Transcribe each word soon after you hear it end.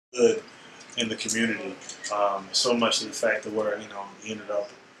good in the community. So much to the fact that where he ended up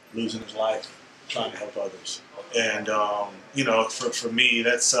losing his life trying to help others. And for me,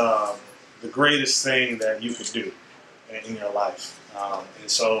 that's the greatest thing that you could do in your life. And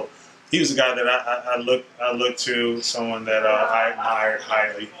so he was a guy that I looked to, someone that I admired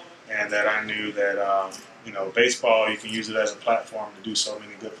highly, and that I knew that baseball, you can use it as a platform to do so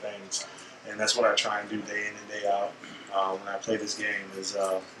many good things, and that's what I try and do day in and day out. When I play this game, it's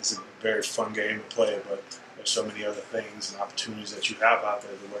a very fun game to play, but there's so many other things and opportunities that you have out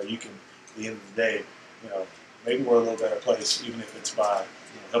there where you can, at the end of the day, maybe we're a little better place, even if it's by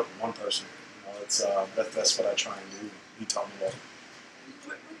helping one person. That's what I try and do. He taught me that.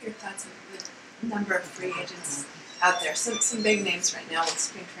 What are your thoughts on the number of free agents out there? Some big names right now with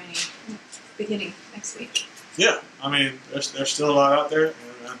spring training beginning next week. Yeah, I mean, there's still a lot out there,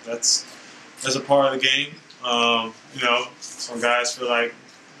 and that's a part of the game. Some guys feel like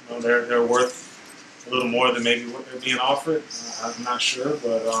they're worth a little more than maybe what they're being offered. I'm not sure,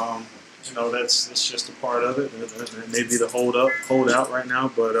 but that's just a part of it. It may be the holdout right now,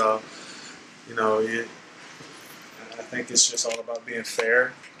 but I think it's just all about being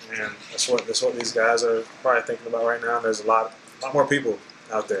fair, and that's what these guys are probably thinking about right now. There's a lot more people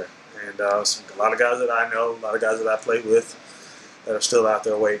out there, and a lot of guys that I know, a lot of guys that I played with that are still out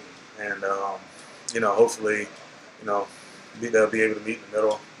there waiting, and hopefully, they'll be able to meet in the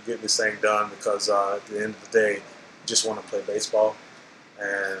middle, get this thing done, because at the end of the day, you just want to play baseball,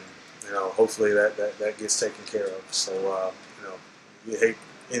 and hopefully that gets taken care of. So you hate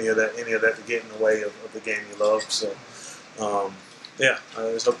any of that to get in the way of the game you love. So I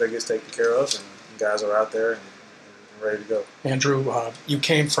just hope that gets taken care of, and guys are out there and ready to go. Andrew, you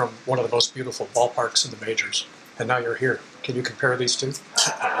came from one of the most beautiful ballparks in the majors, and now you're here. Can you compare these two?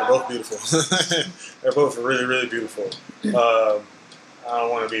 They're both beautiful. They're both really, really beautiful. I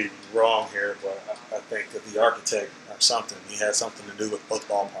don't want to be wrong here, but I think that the architect he had something to do with both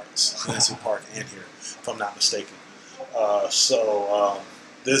ballparks, PNC Park and here, if I'm not mistaken.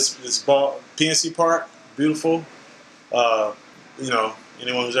 This PNC Park, beautiful.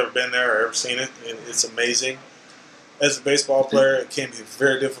 Anyone who's ever been there or ever seen it, it's amazing. As a baseball player, it can be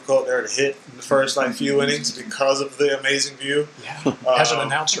very difficult there to hit in the first few innings because of the amazing view. Yeah. As an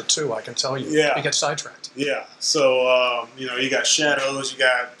announcer too, I can tell you. Yeah. You get sidetracked. Yeah. So you got shadows, you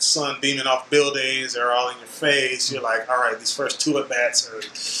got sun beaming off buildings, they're all in your face. You're like, all right, these first two at bats are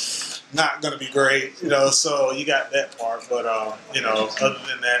not going to be great. So you got that part. But other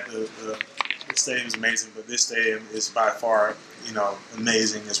than that, the stadium is amazing. But this stadium is by far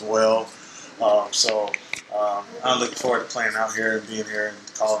amazing as well. I'm looking forward to playing out here and being here and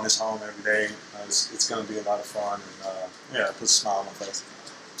calling this home every day. It's going to be a lot of fun, and it puts a smile on my face.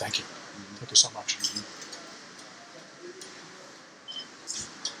 Thank you. Mm-hmm. Thank you so much.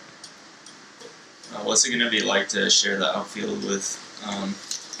 What's it going to be like to share the outfield with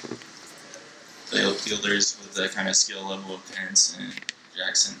the outfielders with the kind of skill level of Terrence and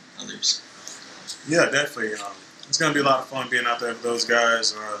Jackson and others? Yeah, definitely. It's going to be a lot of fun being out there with those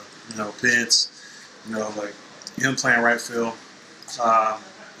guys. Pitts. Like him playing right field,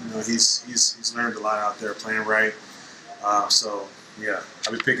 he's learned a lot out there playing right. I'll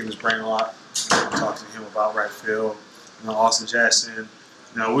be picking his brain a lot. Talking to him about right field. Austin Jackson.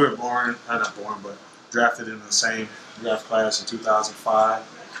 We were but drafted in the same draft class in 2005.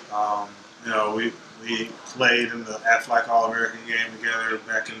 We played in the Aflac All-American game together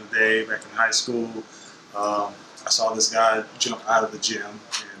back in the day, back in high school. I saw this guy jump out of the gym and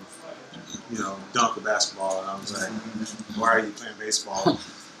dunk a basketball, and I was like, why are you playing baseball?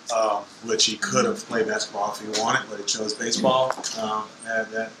 Which he could have played basketball if he wanted, but he chose baseball. That's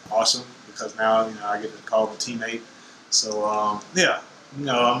awesome, because now I get to call him a teammate. So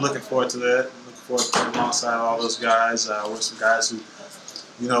I'm looking forward to that. I'm looking forward to playing alongside all those guys. We're some guys who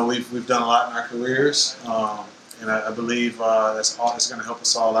we've done a lot in our careers, and I believe that's going to help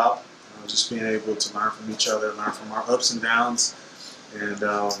us all out. Just being able to learn from each other, learn from our ups and downs, and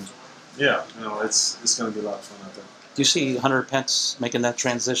it's going to be a lot of fun out there. Do you see Hunter Pence making that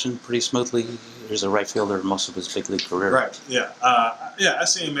transition pretty smoothly? He's a right fielder most of his big league career. Right. Yeah. I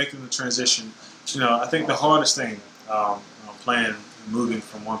see him making the transition. I think the hardest thing, playing, moving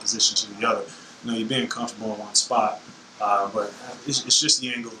from one position to the other, you're being comfortable in one spot, but it's just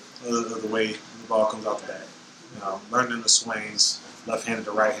the angle of the way the ball comes off the bat. Learning the swings, left-handed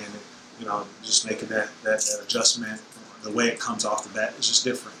to right-handed. Just making that adjustment, the way it comes off the bat, it's just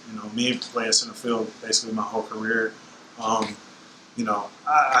different. Me playing center field basically my whole career, I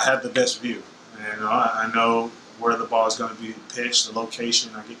have the best view. And I know where the ball is going to be pitched, the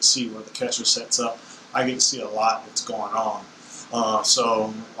location. I get to see where the catcher sets up. I get to see a lot that's going on.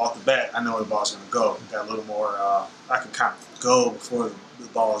 So off the bat, I know where the ball's going to go. Got a little more. I can kind of go before the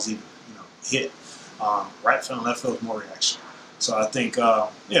ball is even hit. Right field and left field is more reaction. So I think the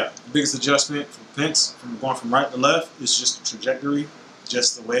biggest adjustment for Pence from going from right to left is just the trajectory,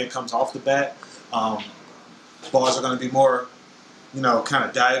 just the way it comes off the bat. Balls are going to be more, kind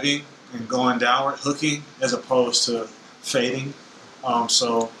of diving and going downward, hooking, as opposed to fading.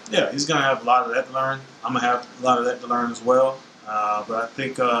 So he's going to have a lot of that to learn. I'm going to have a lot of that to learn as well. But I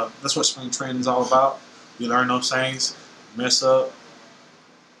think that's what spring training is all about. You learn those things, mess up.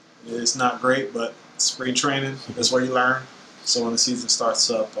 It's not great, but spring training, that's where you learn. So when the season starts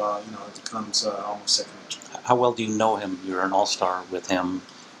up, it becomes almost second nature. How well do you know him? You're an all-star with him.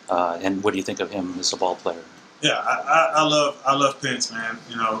 And what do you think of him as a ball player? Yeah, I love Pence, man.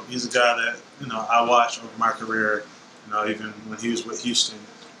 He's a guy that I watched over my career. Even when he was with Houston,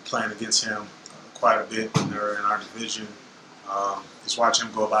 playing against him quite a bit when they were in our division. Just watching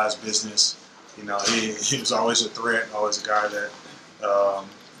him go about his business. He was always a threat, always a guy that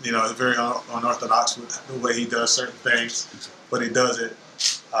is very unorthodox with the way he does certain things, but he does it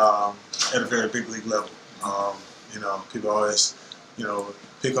at a very big league level. People always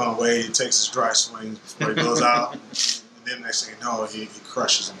pick on the way he takes his dry swings before he goes out, and then next thing you know, he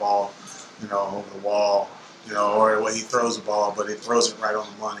crushes the ball, over the wall, or the way he throws the ball, but he throws it right on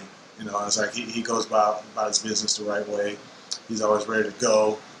the money. It's like he goes about his business the right way. He's always ready to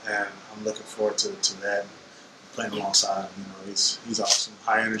go, and I'm looking forward to that. Playing alongside him, he's awesome,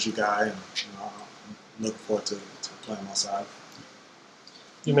 high energy guy, and I'm looking forward to playing alongside.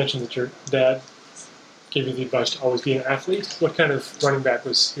 You mentioned that your dad gave you the advice to always be an athlete. What kind of running back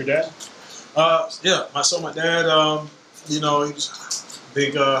was your dad? My dad, he was a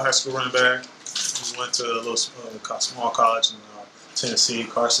big high school running back. He went to a little small college in Tennessee,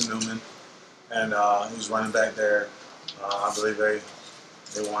 Carson Newman, and he was running back there. I believe they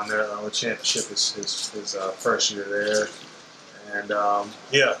won their championship his first year there, and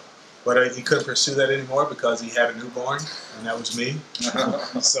but he couldn't pursue that anymore because he had a newborn, and that was me.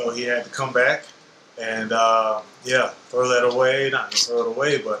 So he had to come back and throw that away. Not throw it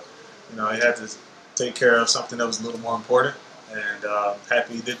away, but he had to take care of something that was a little more important. And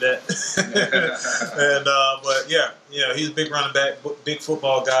happy he did that. But he's a big running back, big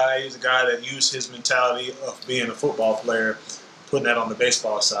football guy. He's a guy that used his mentality of being a football player, putting that on the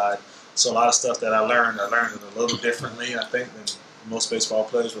baseball side. So a lot of stuff that I learned it a little differently, I think, than most baseball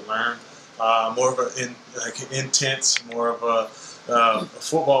players would learn. More of an intense, more of a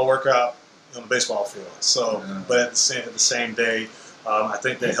football workout on the baseball field. So, but at the same day, I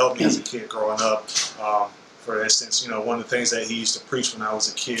think that helped me as a kid growing up. For instance, one of the things that he used to preach when I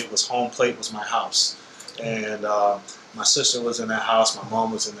was a kid was home plate was my house. And my sister was in that house, my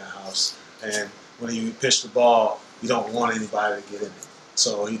mom was in that house. And when you pitch the ball, you don't want anybody to get in it.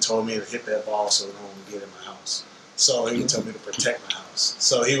 So he told me to hit that ball so no one would get in my house. So he would tell me to protect my house.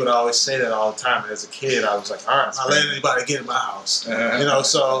 So he would always say that all the time. And as a kid, I was like, all right, I'm not letting anybody get in my house. That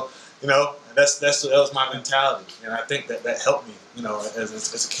was my mentality. And I think that helped me,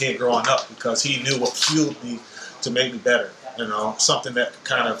 as a kid growing up, because he knew what fueled me to make me better. Something that could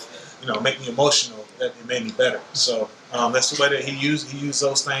kind of, make me emotional, that it made me better. So that's the way that he used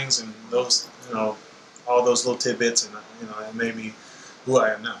those things and those, all those little tidbits, and it made me who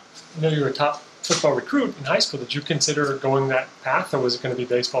I am now. I know you were a top football recruit in high school. Did you consider going that path, or was it going to be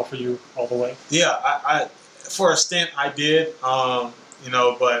baseball for you all the way? Yeah, I for a stint I did, but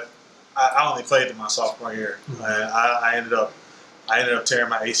I only played in my sophomore year. Mm-hmm. I ended up tearing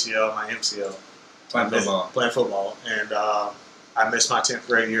my ACL, my MCL, playing football, and I missed my 10th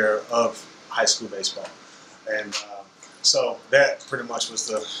grade year of high school baseball, and so that pretty much was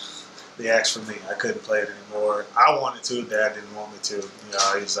the axe for me. I couldn't play it anymore. I wanted to. Dad didn't want me to.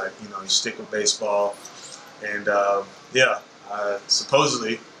 He's like, you stick with baseball, and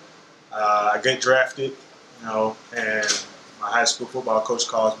supposedly I get drafted, and my high school football coach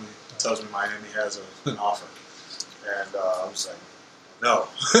calls me, tells me Miami has an offer, and I was like, no.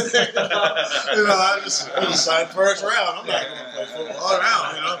 I just signed first round. I'm not going to play football all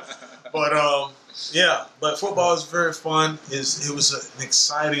around, But football is very fun. It was an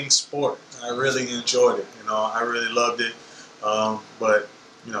exciting sport. I really enjoyed it. I really loved it. But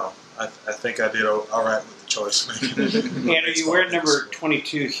I think I did all right with the choice. Andrew, you wear number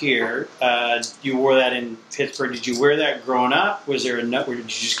 22 here. You wore that in Pittsburgh. Did you wear that growing up? Was there did you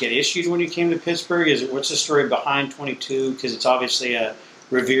just get issued when you came to Pittsburgh? What's the story behind 22? Because it's obviously a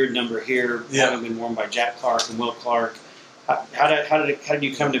revered number here, having been worn by Jack Clark and Will Clark. How did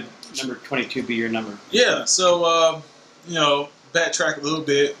you come to number 22 be your number? Yeah, so backtrack a little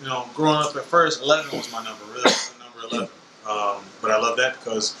bit. Growing up at first, 11 was my number. Really, number 11. But I love that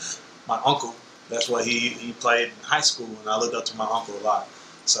because my uncle, that's what he played in high school, and I looked up to my uncle a lot.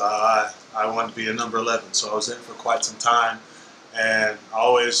 So I wanted to be a number 11. So I was in for quite some time, and I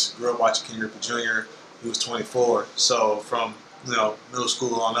always grew up watching King Griffey Jr. He was 24. So from middle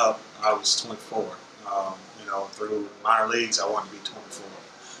school on up, I was 24. Through minor leagues, I wanted to be 24,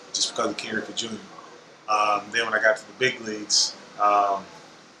 just because of King Griffey Jr. Then when I got to the big leagues,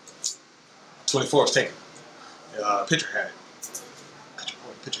 24 was taken. Pitcher had it.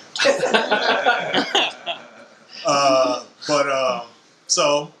 Pitcher had it.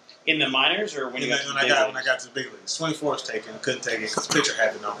 So in the minors, or when you got to the big leagues? When I got to the big leagues, 24 was taken. I couldn't take it because the pitcher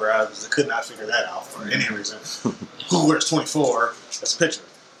had the number. I could not figure that out for any reason. Who wears 24? That's the pitcher.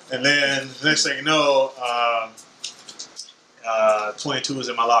 And then the next thing you know, 22 was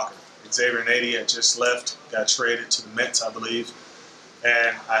in my locker. Xavier and AT had just left, got traded to the Mets, I believe,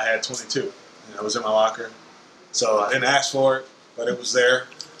 and I had 22. And it was in my locker. So I didn't ask for it, but it was there,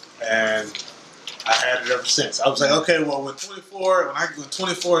 and I had it ever since. I was like, okay, well, when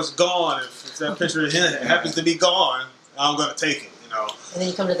 24 is gone, if that pitcher happens to be gone, I'm going to take it, And then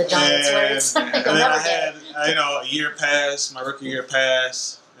you come to the Giants where it's and then I had, a year pass, my rookie year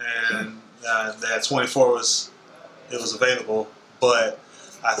pass, and that 24 was available, but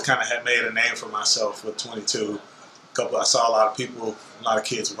I kind of had made a name for myself with 22. I saw a lot of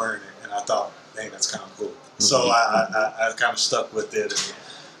kids wearing it, and I thought, dang, that's kind of cool. So I kind of stuck with it, and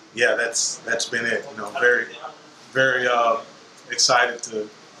yeah, that's been it. Very, very excited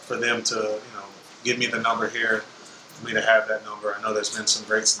for them to give me the number here, for me to have that number. I know there's been some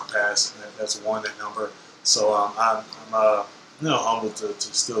greats in the past that's worn that number, so I'm humbled to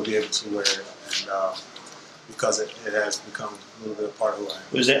still be able to wear it, and because it has become a little bit a part of who I am.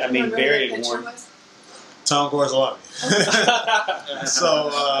 Was it? I mean, Barry had worn. Tom Gorzalani.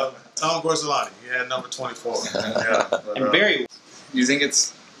 So Tom Gorzalani, he had number 24. Yeah, And Barry. You think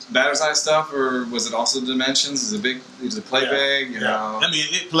it's batter's eye stuff, or was it also dimensions? Is it play big? You know? I mean,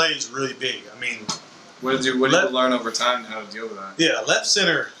 it plays really big. I mean, what did you learn over time how to deal with that? Yeah, left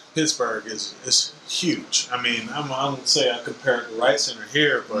center Pittsburgh is huge. I mean, I won't say I compare it to right center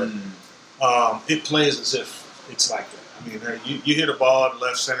here, but it plays as if it's like that. I mean, you hit a ball in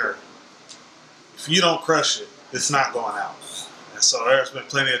left center. If you don't crush it, it's not going out. And so there's been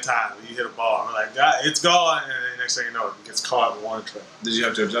plenty of times where you hit a ball, and we're like, it's gone, and the next thing you know, it gets caught in one trap. Did you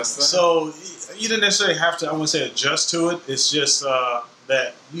have to adjust to that? So you didn't necessarily have to, I wouldn't say adjust to it. It's just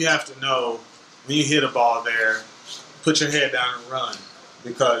that you have to know when you hit a ball there, put your head down and run.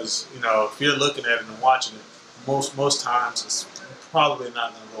 Because, if you're looking at it and watching it, most times it's probably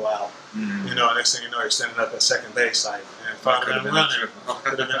not going to go out. Next thing you know, you're standing up at second base, and if I could have been running,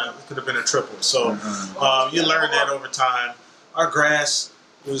 could have been a triple. So you learn that over time. Our grass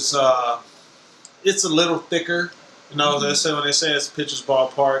was it's a little thicker. When they say it's a pitcher's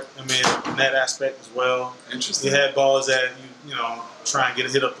ballpark, I mean, in that aspect as well. Interesting. You had balls that you try and get a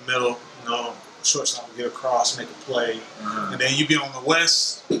hit up the middle. Shortstop will get across, make a play, and then you be on the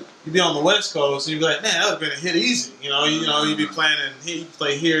West Coast, and you be like, man, that would have been a hit easy. You'd be playing you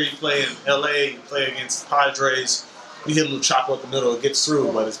play here, you play in LA, you play against Padres, you hit a little chopper up the middle, it gets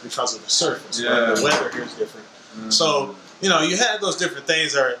through, but it's because of the surface. Yeah. Right? The weather here is different. So, you had those different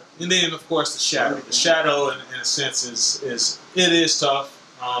things and then of course the shadow. The shadow in a sense is tough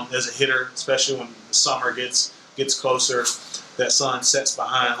as a hitter, especially when the summer gets closer. That sun sets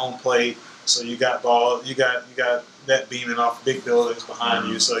behind home plate. So you got you got that beaming off big buildings behind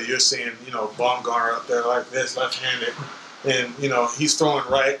you. So you're seeing, Baumgartner up there like this, left-handed, and he's throwing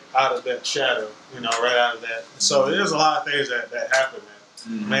right out of that shadow, right out of that. So there's a lot of things that happen.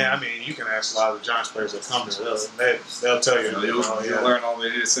 Man, I mean, you can ask a lot of the Giants players that come here. They'll tell you. You'll learn all the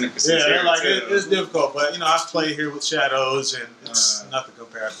idiosyncrasies. Yeah, they're like it's difficult, but I've played here with shadows, and it's nothing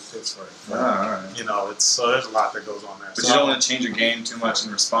compared to Pittsburgh. But, all right. So there's a lot that goes on there. But you don't want to change your game too much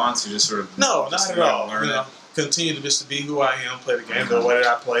in response. You just sort of not at all. Continue to just be who I am, play the game the way that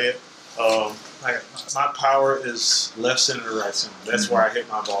I play it. My power is left center to right center. That's where I hit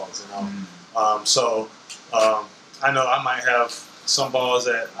my balls. So I know I might have some balls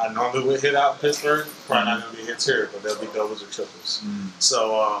that I normally would hit out in Pittsburgh, probably not going to be hits here, but they'll be doubles or triples.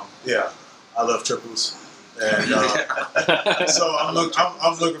 So I love triples, and so I'm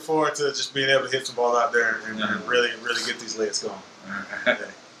looking forward to just being able to hit some ball out there and really get these legs going. How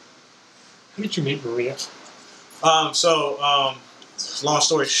did you meet Maria? Long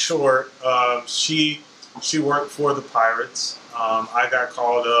story short, she worked for the Pirates. I got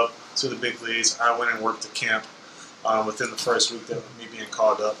called up to the big leagues. I went and worked the camp. Within the first week of me being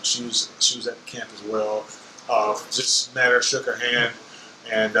called up, she was at the camp as well. Just met her, shook her hand,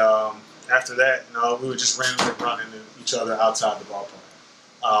 and after that, you know, we would just randomly run into each other outside the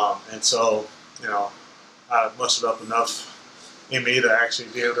ballpark. And so, you know, I mustered up enough in me to actually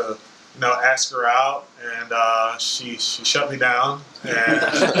be able to, you know, ask her out, and she shut me down, and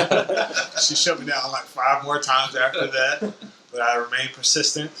she shut me down like 5 more times after that, but I remained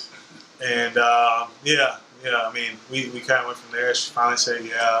persistent, and yeah, I mean, we kind of went from there. She finally said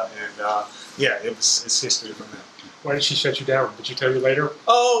yeah, and yeah, it's history from there. Why did she shut you down? Did she tell you later?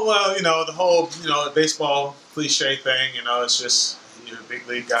 Oh, well, you know, the whole, you know, baseball cliche thing, you know, it's just, you're a big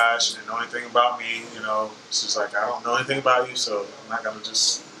league guy, she didn't know anything about me, you know, she's like, I don't know anything about you, so I'm not going to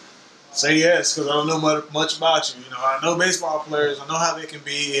just say yes, because I don't know much about you, you know, I know baseball players, I know how they can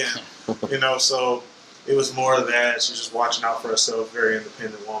be, and, you know, so it was more of that. She's just watching out for herself, very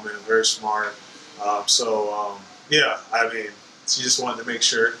independent woman, very smart, yeah, I mean, she just wanted to make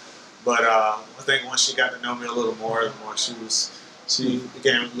sure. But I think once she got to know me a little more, the more she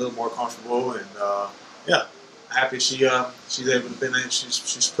became a little more comfortable, and yeah, happy she's able to be there.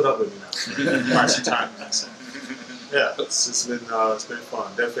 She's put up with me now. Quite some time now. So, yeah, it's been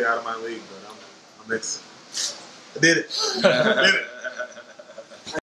fun. Definitely out of my league, but I'm I did it. I did it.